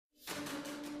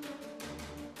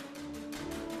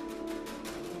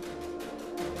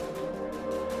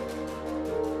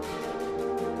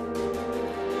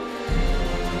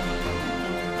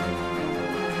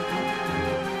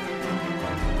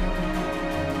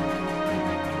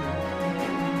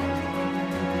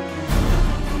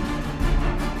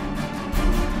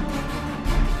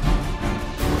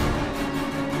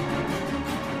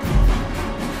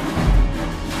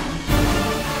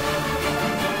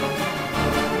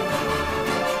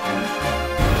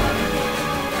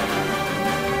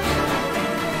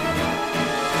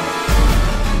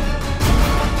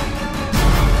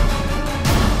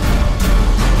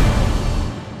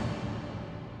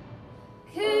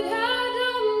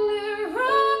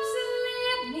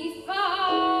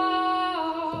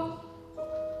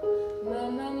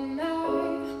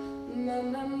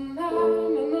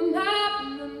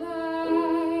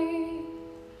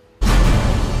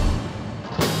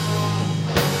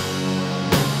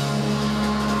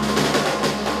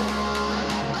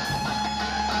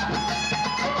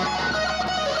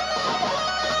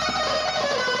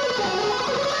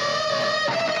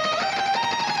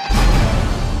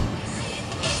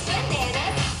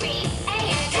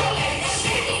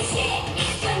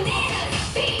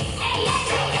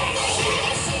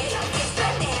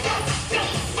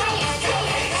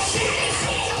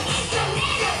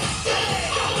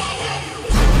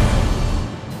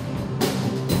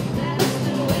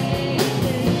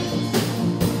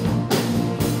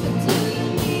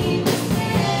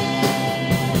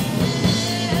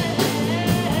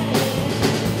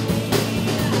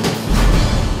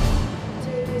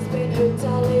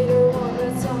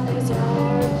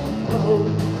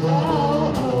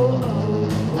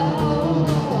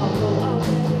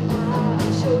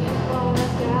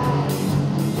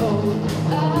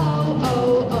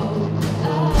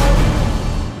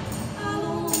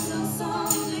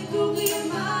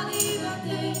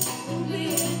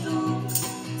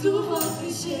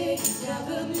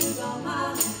bienvenue dans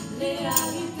ma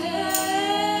réalité.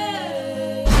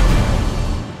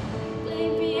 Play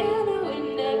piano in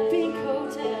that pink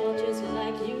hotel, just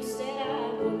like you said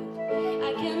I would.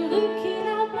 I can look in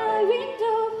out my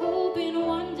window, hoping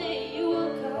one day you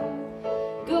will come.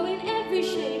 Go in every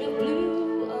shade of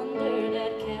blue under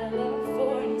that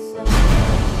California sun.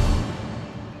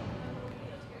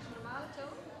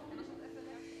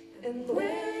 And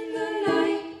when the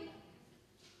night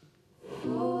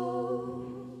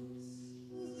falls,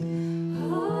 I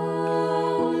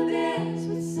wanna dance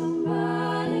with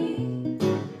somebody.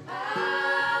 I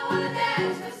wanna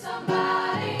dance with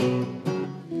somebody.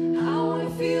 I wanna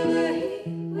feel the heat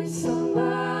with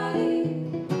somebody.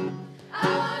 I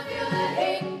wanna feel the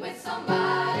heat with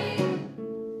somebody.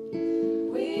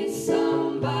 With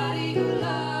somebody who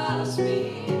loves me.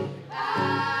 I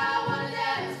wanna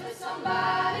dance with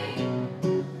somebody.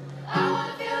 I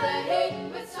wanna feel the heat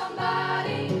with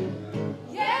somebody.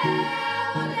 Yeah,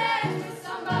 I wanna dance with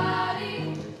somebody.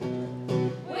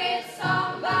 With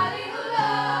somebody who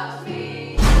loves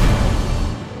me.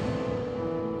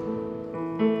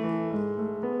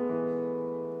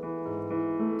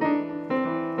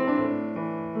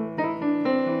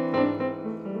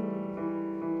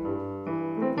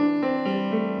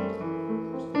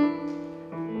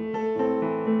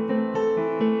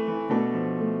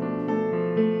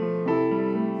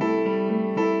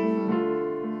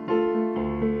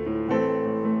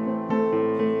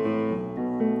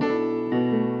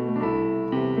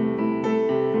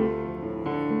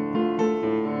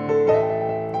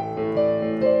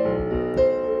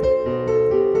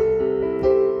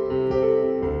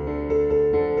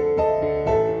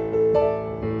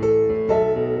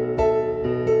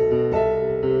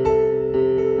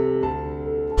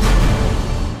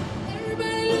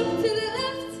 Everybody look to the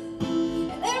left,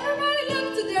 and everybody look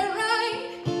to their right.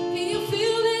 Can you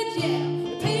feel it? Yeah,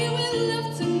 we're playing with love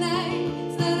tonight.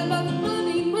 It's not about the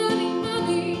money, money,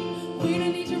 money. We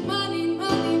don't need your money,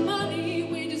 money, money.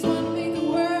 We just want to make the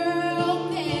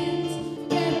world dance.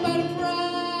 Forget about the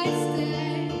price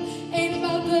tag. Ain't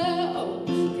about the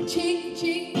ching,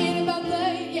 ching. Ain't about the,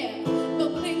 yeah,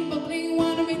 bubbling, bubbling.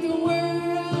 Wanna make the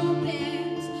world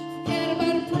dance. Forget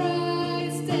about the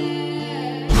price tag.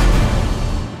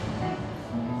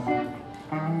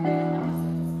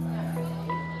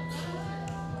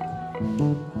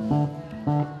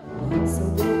 So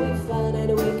when we found out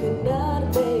we could not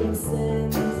make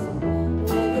sense,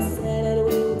 when you said that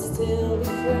we would still be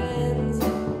friends,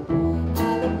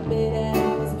 I'll admit that I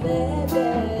was glad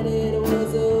that it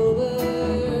was over.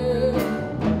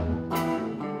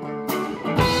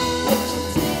 But you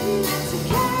didn't have to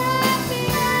cut me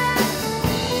off.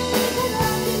 We could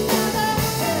love each other.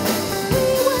 We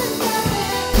were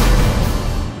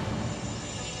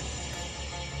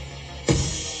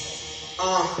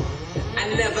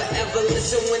I never ever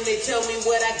listen when they tell me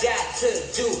what I got to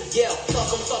do. Yeah,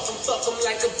 fuck 'em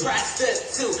like a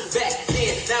prostitute. Back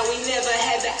then, now we never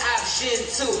had the option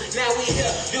to. Now we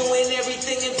here doing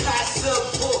everything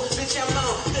impossible. Bitch, I'm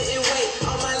on, couldn't wait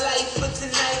all my life for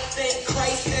tonight. Thank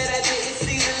Christ that I didn't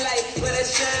see the light, but I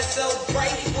shine so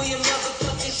bright. Pull your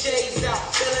motherfucking shades out,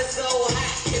 feeling so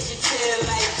hot, catch your tan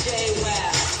like Jay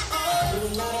Wow. Do a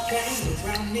lot of things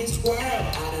around this world.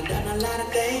 I done a lot of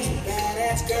things with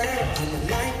badass girl. I'm the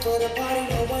life for the party,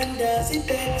 no one does it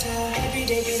better. Every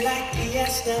day be like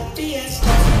fiesta, fiesta.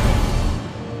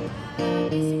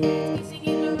 Kissing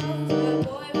in the room, but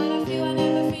boy, what I feel, I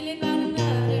never feel it about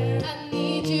another. I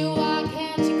need you, why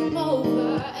can't you come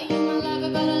over? You're my lover,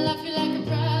 but I love you like a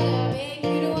brother. Make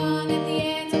you the one at the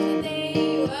end of the day.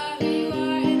 You are who you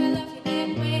are, and I love you that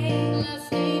way. Let's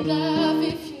make love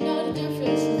if you know the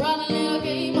difference. Run a little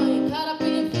game, are you caught up in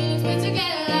your feelings? We're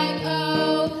together like oh,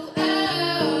 oh,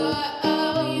 oh,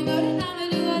 oh. You know that I'ma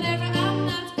do whatever, I'm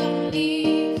not gonna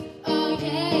leave. Oh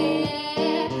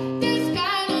yeah, this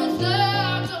kind of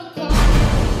love don't come.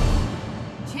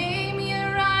 Jamie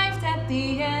arrived at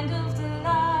the end of the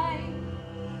line.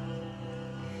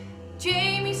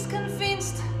 Jamie's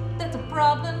convinced that the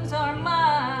problems are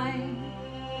mine.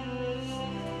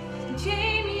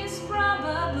 Jamie is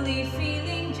probably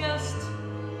feeling just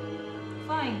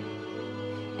fine,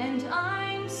 and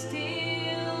I'm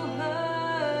still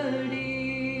hurting.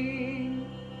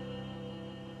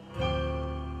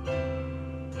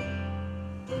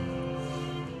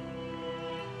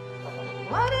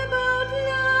 What about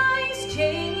lies,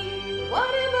 Jamie?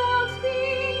 What about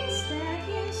things that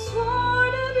you swore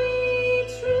to be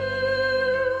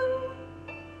true?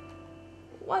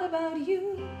 What about you,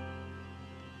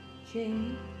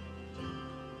 Jamie?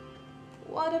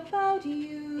 What about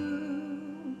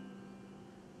you?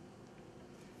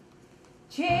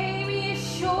 Jamie?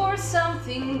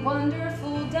 something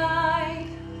wonderful died.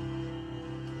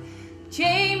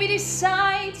 Jamie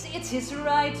decides it's his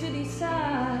right to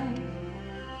decide.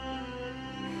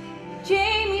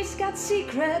 Jamie's got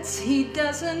secrets he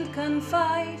doesn't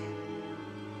confide,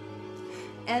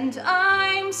 and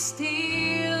I'm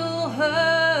still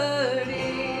hurting.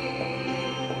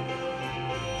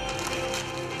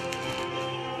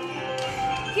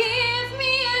 Give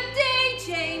me a day,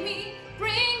 Jamie,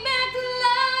 bring back the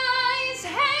lies,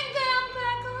 hang them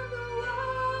back on the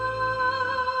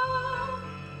wall.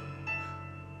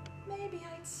 Maybe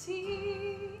I'd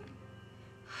see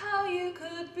how you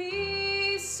could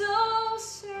be so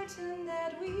certain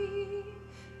that we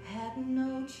had no